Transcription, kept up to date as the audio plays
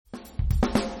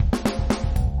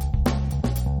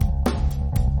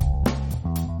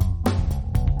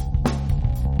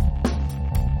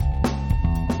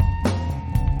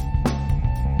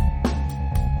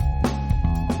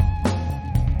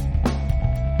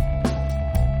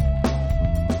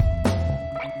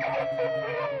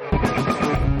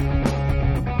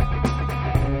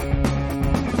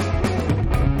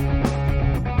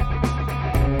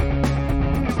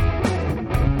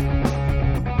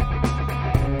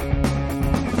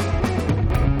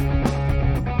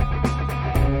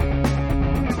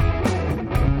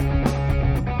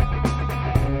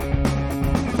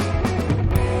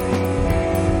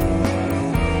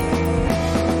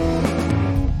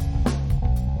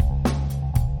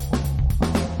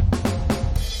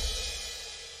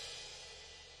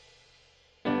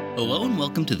Hello and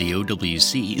welcome to the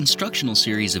OWC instructional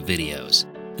series of videos.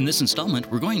 In this installment,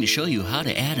 we're going to show you how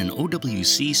to add an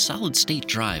OWC solid-state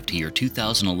drive to your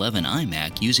 2011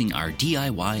 iMac using our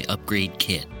DIY upgrade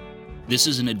kit. This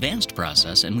is an advanced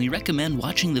process and we recommend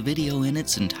watching the video in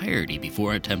its entirety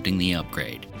before attempting the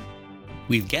upgrade.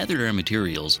 We've gathered our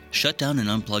materials, shut down and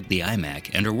unplugged the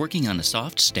iMac, and are working on a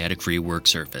soft, static-free work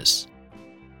surface.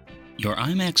 Your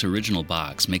iMac's original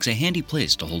box makes a handy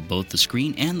place to hold both the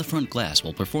screen and the front glass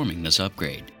while performing this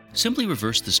upgrade. Simply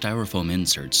reverse the styrofoam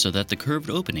inserts so that the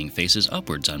curved opening faces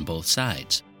upwards on both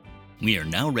sides. We are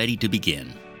now ready to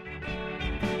begin.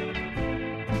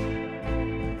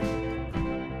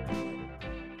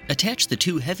 Attach the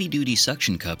two heavy-duty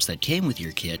suction cups that came with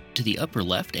your kit to the upper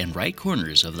left and right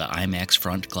corners of the iMac's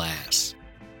front glass.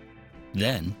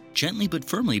 Then, gently but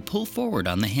firmly pull forward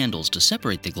on the handles to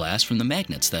separate the glass from the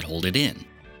magnets that hold it in.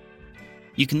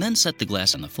 You can then set the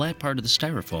glass on the flat part of the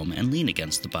styrofoam and lean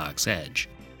against the box edge.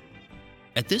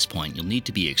 At this point, you'll need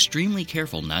to be extremely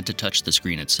careful not to touch the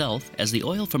screen itself, as the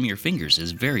oil from your fingers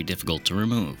is very difficult to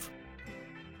remove.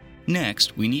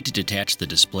 Next, we need to detach the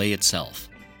display itself.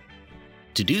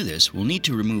 To do this, we'll need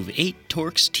to remove 8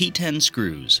 Torx T10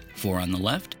 screws, 4 on the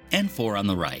left and 4 on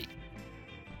the right.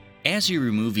 As you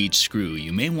remove each screw,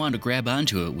 you may want to grab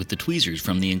onto it with the tweezers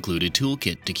from the included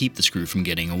toolkit to keep the screw from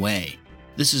getting away.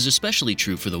 This is especially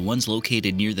true for the ones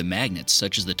located near the magnets,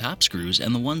 such as the top screws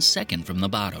and the ones second from the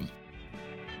bottom.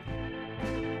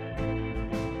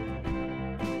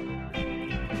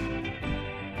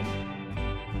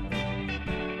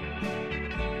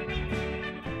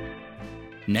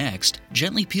 Next,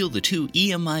 gently peel the 2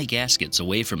 EMI gaskets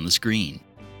away from the screen.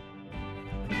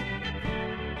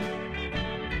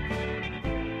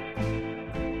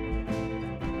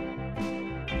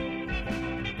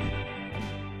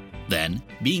 Then,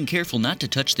 being careful not to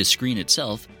touch the screen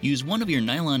itself, use one of your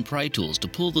nylon pry tools to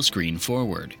pull the screen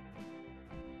forward.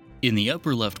 In the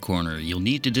upper left corner, you'll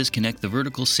need to disconnect the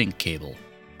vertical sync cable.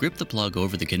 Grip the plug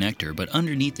over the connector but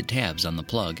underneath the tabs on the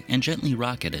plug and gently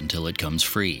rock it until it comes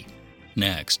free.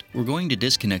 Next, we're going to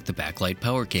disconnect the backlight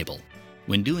power cable.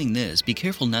 When doing this, be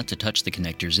careful not to touch the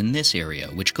connectors in this area,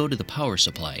 which go to the power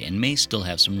supply and may still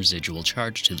have some residual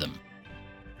charge to them.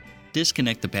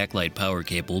 Disconnect the backlight power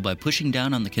cable by pushing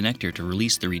down on the connector to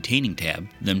release the retaining tab,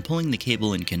 then pulling the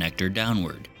cable and connector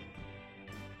downward.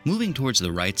 Moving towards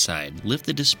the right side, lift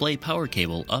the display power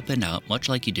cable up and out much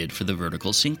like you did for the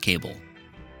vertical sync cable.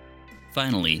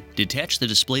 Finally, detach the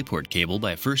DisplayPort cable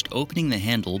by first opening the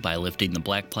handle by lifting the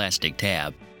black plastic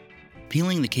tab,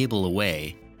 peeling the cable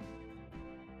away,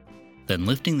 then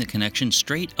lifting the connection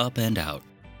straight up and out.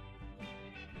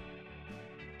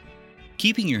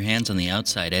 Keeping your hands on the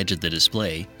outside edge of the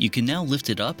display, you can now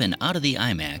lift it up and out of the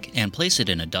iMac and place it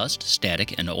in a dust,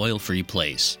 static, and oil-free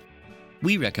place.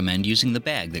 We recommend using the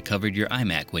bag that covered your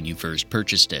iMac when you first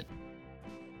purchased it.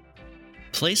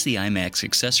 Place the iMac's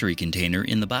accessory container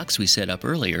in the box we set up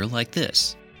earlier like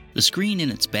this. The screen in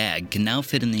its bag can now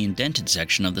fit in the indented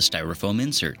section of the styrofoam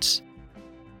inserts.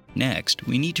 Next,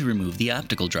 we need to remove the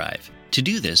optical drive. To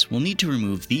do this, we'll need to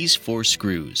remove these 4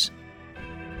 screws.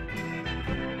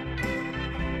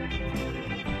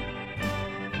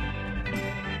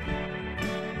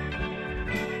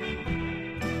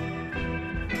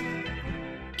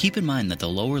 Keep in mind that the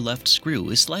lower left screw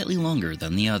is slightly longer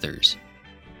than the others.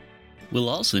 We'll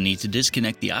also need to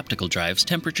disconnect the optical drive's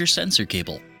temperature sensor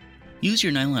cable. Use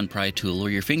your nylon pry tool or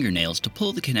your fingernails to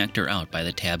pull the connector out by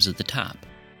the tabs at the top.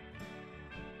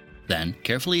 Then,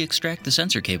 carefully extract the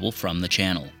sensor cable from the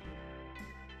channel.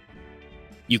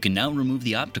 You can now remove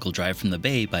the optical drive from the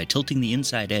bay by tilting the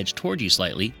inside edge toward you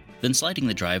slightly, then sliding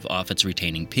the drive off its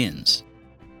retaining pins.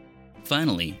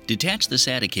 Finally, detach the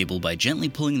SATA cable by gently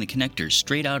pulling the connectors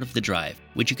straight out of the drive,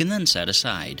 which you can then set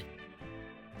aside.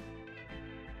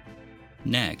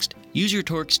 Next, use your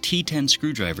Torx T10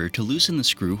 screwdriver to loosen the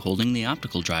screw holding the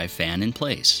optical drive fan in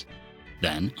place.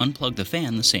 Then, unplug the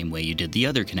fan the same way you did the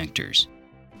other connectors.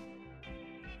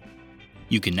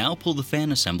 You can now pull the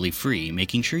fan assembly free,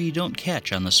 making sure you don't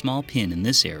catch on the small pin in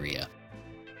this area.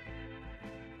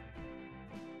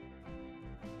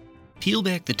 Peel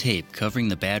back the tape covering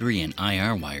the battery and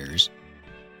IR wires,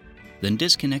 then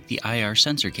disconnect the IR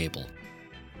sensor cable.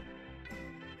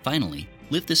 Finally,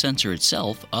 lift the sensor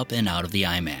itself up and out of the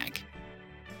iMac.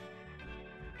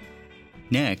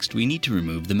 Next, we need to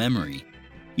remove the memory.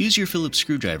 Use your Phillips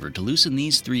screwdriver to loosen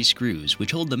these 3 screws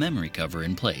which hold the memory cover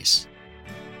in place.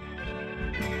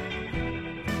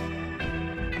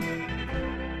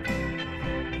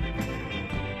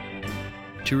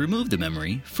 To remove the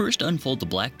memory, first unfold the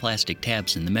black plastic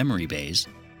tabs in the memory bays,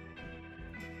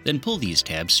 then pull these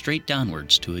tabs straight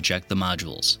downwards to eject the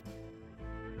modules.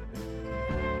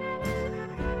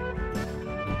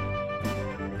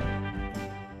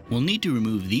 We'll need to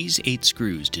remove these 8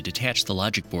 screws to detach the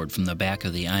logic board from the back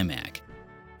of the iMac.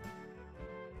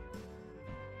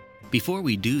 Before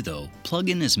we do though, plug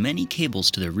in as many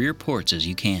cables to the rear ports as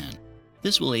you can.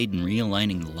 This will aid in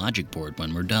realigning the logic board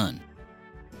when we're done.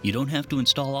 You don't have to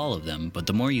install all of them, but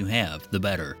the more you have, the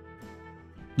better.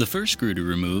 The first screw to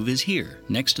remove is here,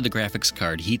 next to the graphics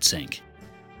card heatsink.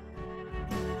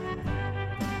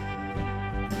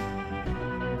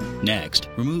 Next,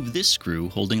 remove this screw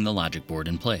holding the logic board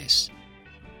in place.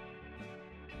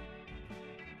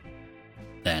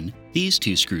 Then, these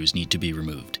 2 screws need to be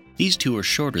removed. These 2 are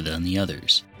shorter than the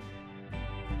others.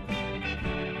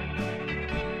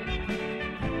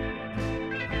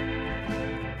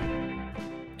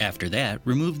 After that,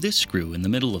 remove this screw in the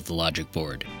middle of the logic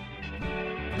board.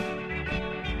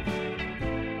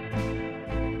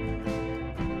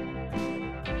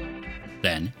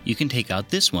 Then, you can take out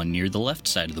this one near the left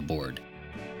side of the board.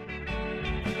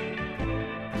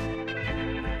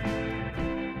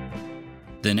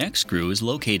 The next screw is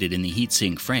located in the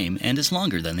heatsink frame and is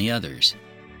longer than the others.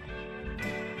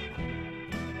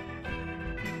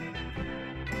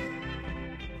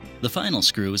 The final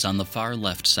screw is on the far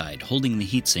left side, holding the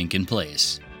heatsink in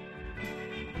place.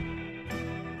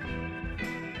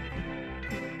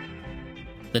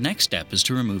 The next step is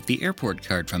to remove the airport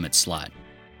card from its slot.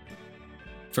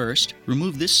 First,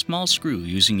 remove this small screw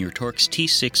using your Torx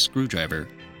T6 screwdriver.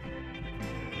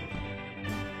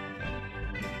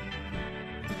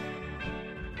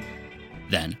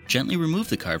 Then, gently remove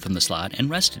the card from the slot and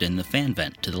rest it in the fan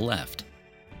vent to the left.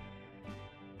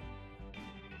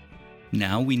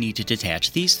 Now we need to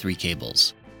detach these 3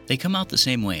 cables. They come out the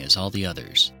same way as all the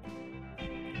others.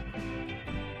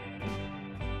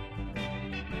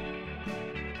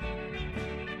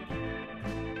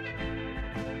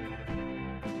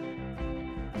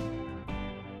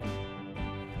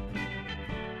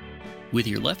 With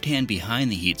your left hand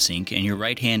behind the heatsink and your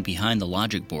right hand behind the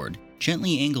logic board,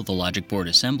 gently angle the logic board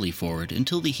assembly forward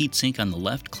until the heatsink on the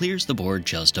left clears the board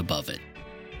just above it.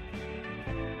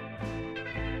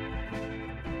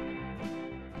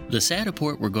 The SATA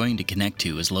port we're going to connect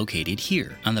to is located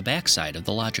here, on the back side of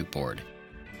the logic board.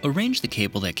 Arrange the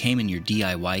cable that came in your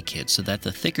DIY kit so that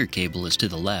the thicker cable is to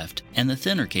the left and the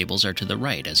thinner cables are to the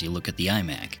right as you look at the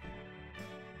iMac.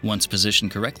 Once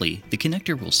positioned correctly, the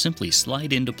connector will simply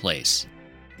slide into place.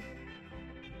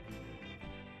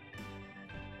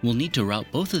 We'll need to route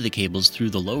both of the cables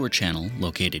through the lower channel,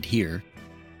 located here,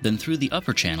 then through the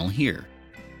upper channel here.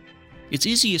 It's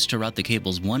easiest to route the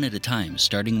cables one at a time,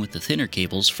 starting with the thinner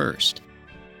cables first.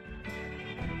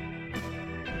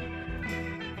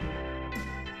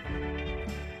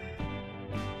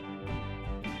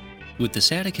 With the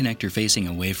SATA connector facing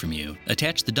away from you,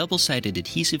 attach the double-sided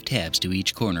adhesive tabs to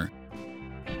each corner.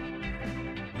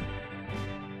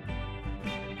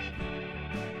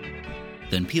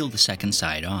 Then peel the second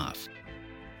side off.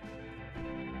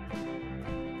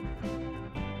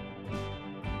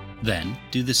 Then,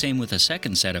 do the same with a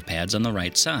second set of pads on the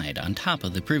right side, on top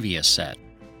of the previous set.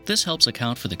 This helps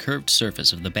account for the curved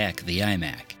surface of the back of the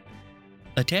iMac.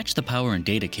 Attach the power and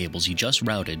data cables you just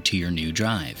routed to your new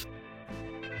drive.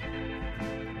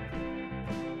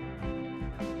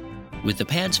 With the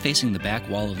pads facing the back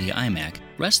wall of the iMac,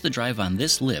 rest the drive on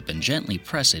this lip and gently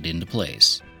press it into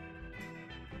place.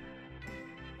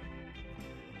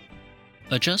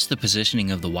 Adjust the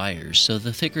positioning of the wires so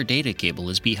the thicker data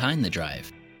cable is behind the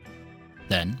drive.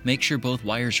 Then, make sure both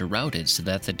wires are routed so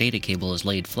that the data cable is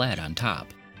laid flat on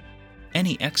top.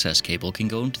 Any excess cable can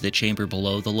go into the chamber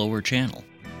below the lower channel.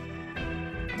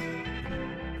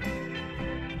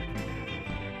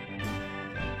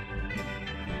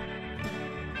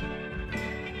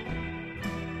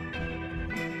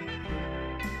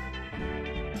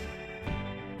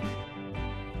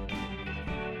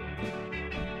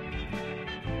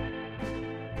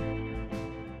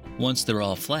 Once they're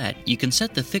all flat, you can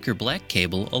set the thicker black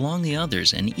cable along the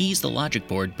others and ease the logic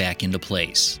board back into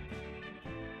place.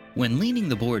 When leaning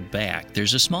the board back,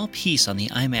 there's a small piece on the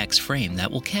iMac's frame that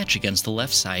will catch against the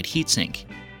left side heatsink.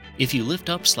 If you lift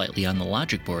up slightly on the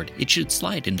logic board, it should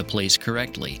slide into place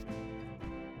correctly.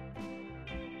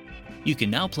 You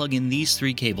can now plug in these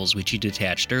 3 cables which you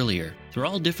detached earlier. They're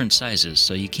all different sizes,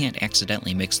 so you can't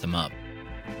accidentally mix them up.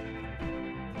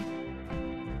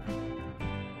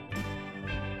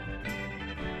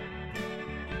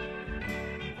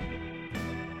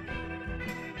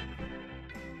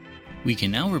 We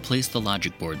can now replace the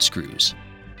logic board screws.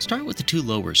 Start with the 2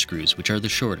 lower screws, which are the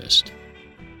shortest.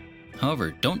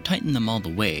 However, don't tighten them all the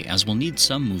way, as we'll need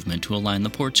some movement to align the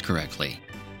ports correctly.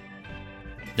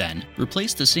 Then,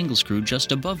 replace the single screw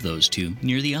just above those 2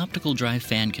 near the optical drive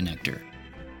fan connector.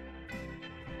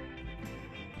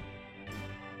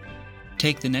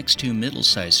 Take the next two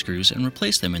middle-sized screws and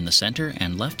replace them in the center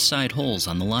and left side holes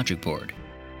on the logic board.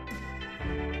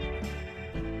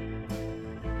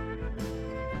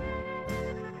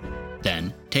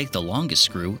 Then, take the longest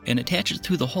screw and attach it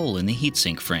through the hole in the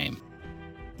heatsink frame.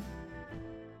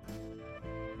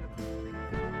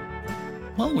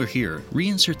 While we're here,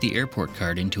 reinsert the airport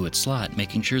card into its slot,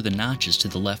 making sure the notch is to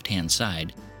the left-hand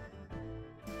side.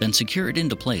 Then secure it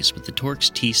into place with the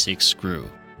Torx T6 screw.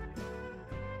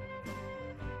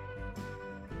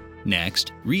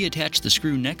 Next, reattach the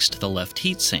screw next to the left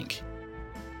heatsink.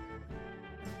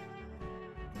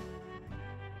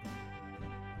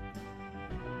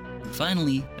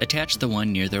 Finally, attach the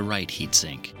one near the right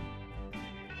heatsink.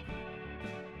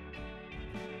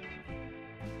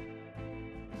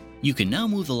 You can now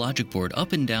move the logic board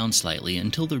up and down slightly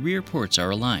until the rear ports are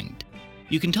aligned.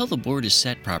 You can tell the board is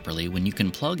set properly when you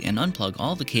can plug and unplug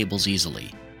all the cables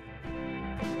easily.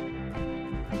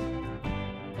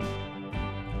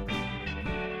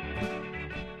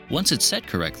 Once it's set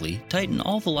correctly, tighten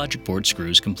all the logic board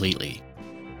screws completely.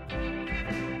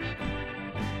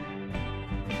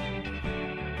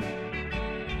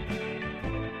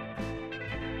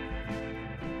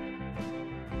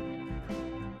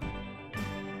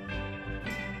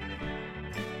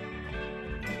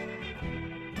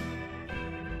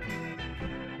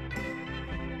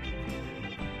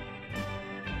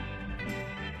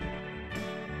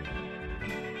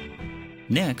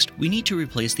 Next, we need to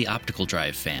replace the optical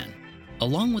drive fan.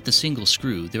 Along with the single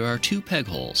screw, there are two peg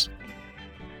holes.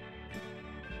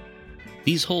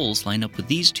 These holes line up with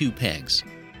these two pegs.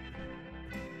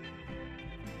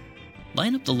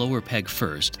 Line up the lower peg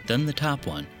first, then the top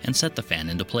one, and set the fan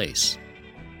into place.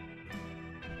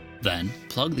 Then,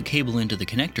 plug the cable into the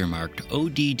connector marked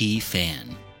ODD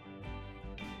fan.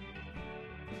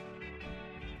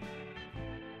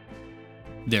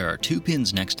 There are two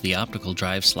pins next to the optical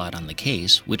drive slot on the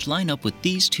case, which line up with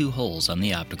these two holes on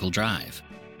the optical drive.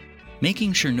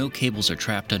 Making sure no cables are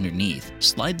trapped underneath,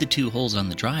 slide the two holes on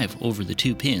the drive over the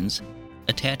two pins,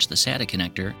 attach the SATA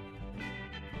connector,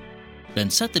 then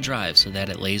set the drive so that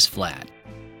it lays flat.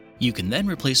 You can then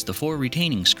replace the four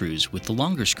retaining screws with the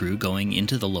longer screw going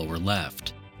into the lower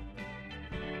left.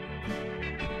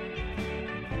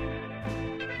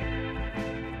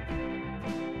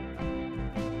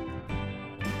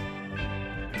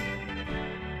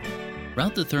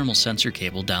 Route the thermal sensor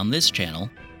cable down this channel,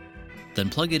 then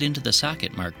plug it into the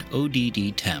socket marked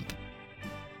ODD temp.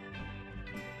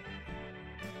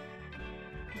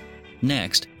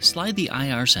 Next, slide the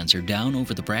IR sensor down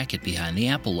over the bracket behind the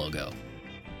Apple logo.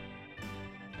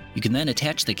 You can then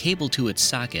attach the cable to its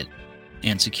socket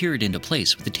and secure it into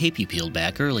place with the tape you peeled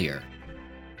back earlier.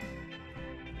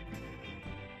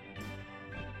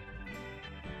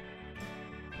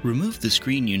 Remove the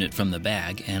screen unit from the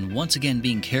bag and, once again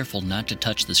being careful not to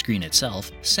touch the screen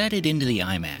itself, set it into the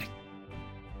iMac.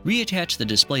 Reattach the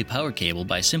display power cable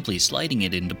by simply sliding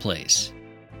it into place.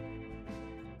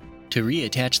 To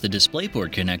reattach the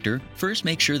DisplayPort connector, first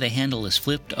make sure the handle is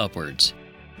flipped upwards.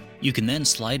 You can then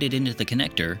slide it into the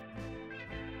connector,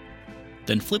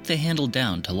 then flip the handle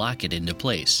down to lock it into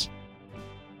place.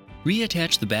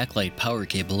 Reattach the backlight power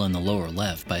cable on the lower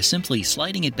left by simply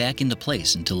sliding it back into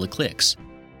place until it clicks.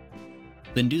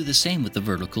 Then do the same with the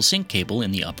vertical sync cable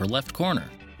in the upper left corner.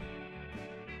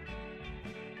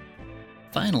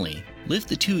 Finally, lift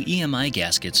the two EMI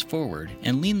gaskets forward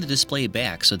and lean the display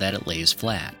back so that it lays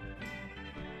flat.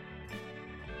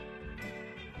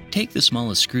 Take the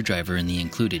smallest screwdriver in the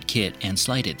included kit and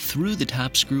slide it through the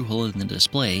top screw hole in the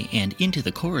display and into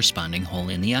the corresponding hole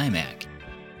in the iMac.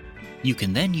 You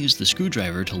can then use the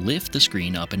screwdriver to lift the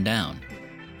screen up and down.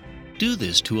 Do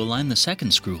this to align the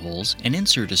second screw holes and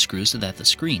insert a screw so that the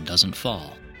screen doesn't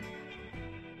fall.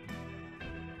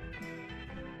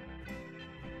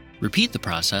 Repeat the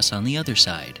process on the other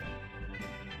side.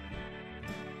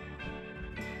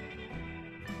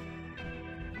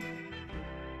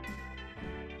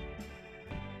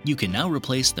 You can now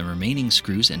replace the remaining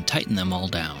screws and tighten them all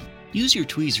down. Use your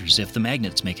tweezers if the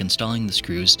magnets make installing the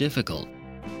screws difficult.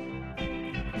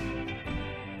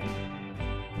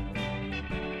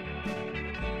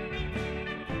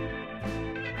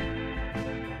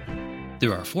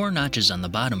 There are 4 notches on the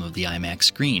bottom of the iMac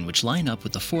screen which line up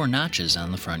with the 4 notches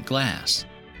on the front glass.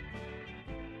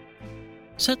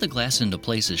 Set the glass into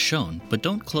place as shown, but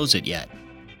don't close it yet.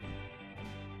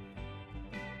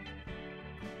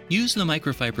 Use the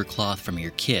microfiber cloth from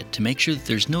your kit to make sure that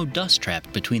there's no dust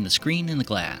trapped between the screen and the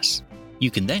glass.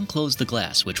 You can then close the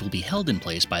glass, which will be held in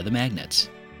place by the magnets.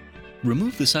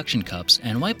 Remove the suction cups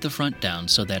and wipe the front down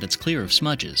so that it's clear of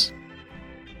smudges.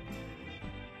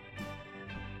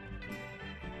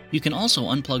 You can also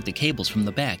unplug the cables from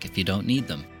the back if you don't need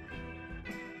them.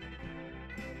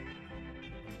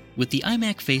 With the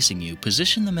iMac facing you,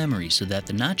 position the memory so that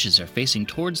the notches are facing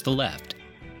towards the left.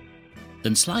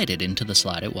 Then slide it into the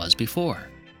slot it was before.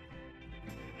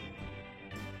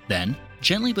 Then,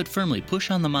 gently but firmly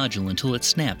push on the module until it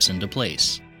snaps into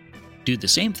place. Do the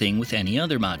same thing with any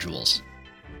other modules.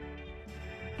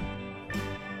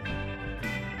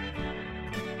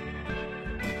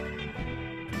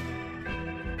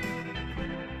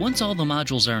 Once all the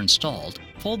modules are installed,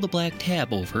 fold the black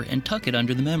tab over and tuck it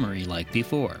under the memory like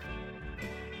before.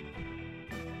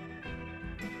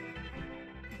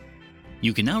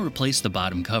 You can now replace the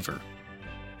bottom cover.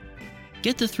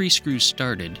 Get the 3 screws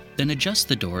started, then adjust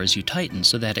the door as you tighten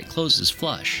so that it closes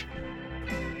flush.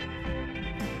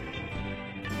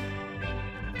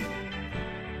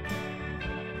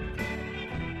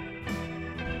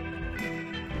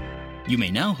 You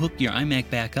may now hook your iMac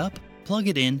back up, plug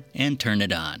it in, and turn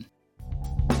it on.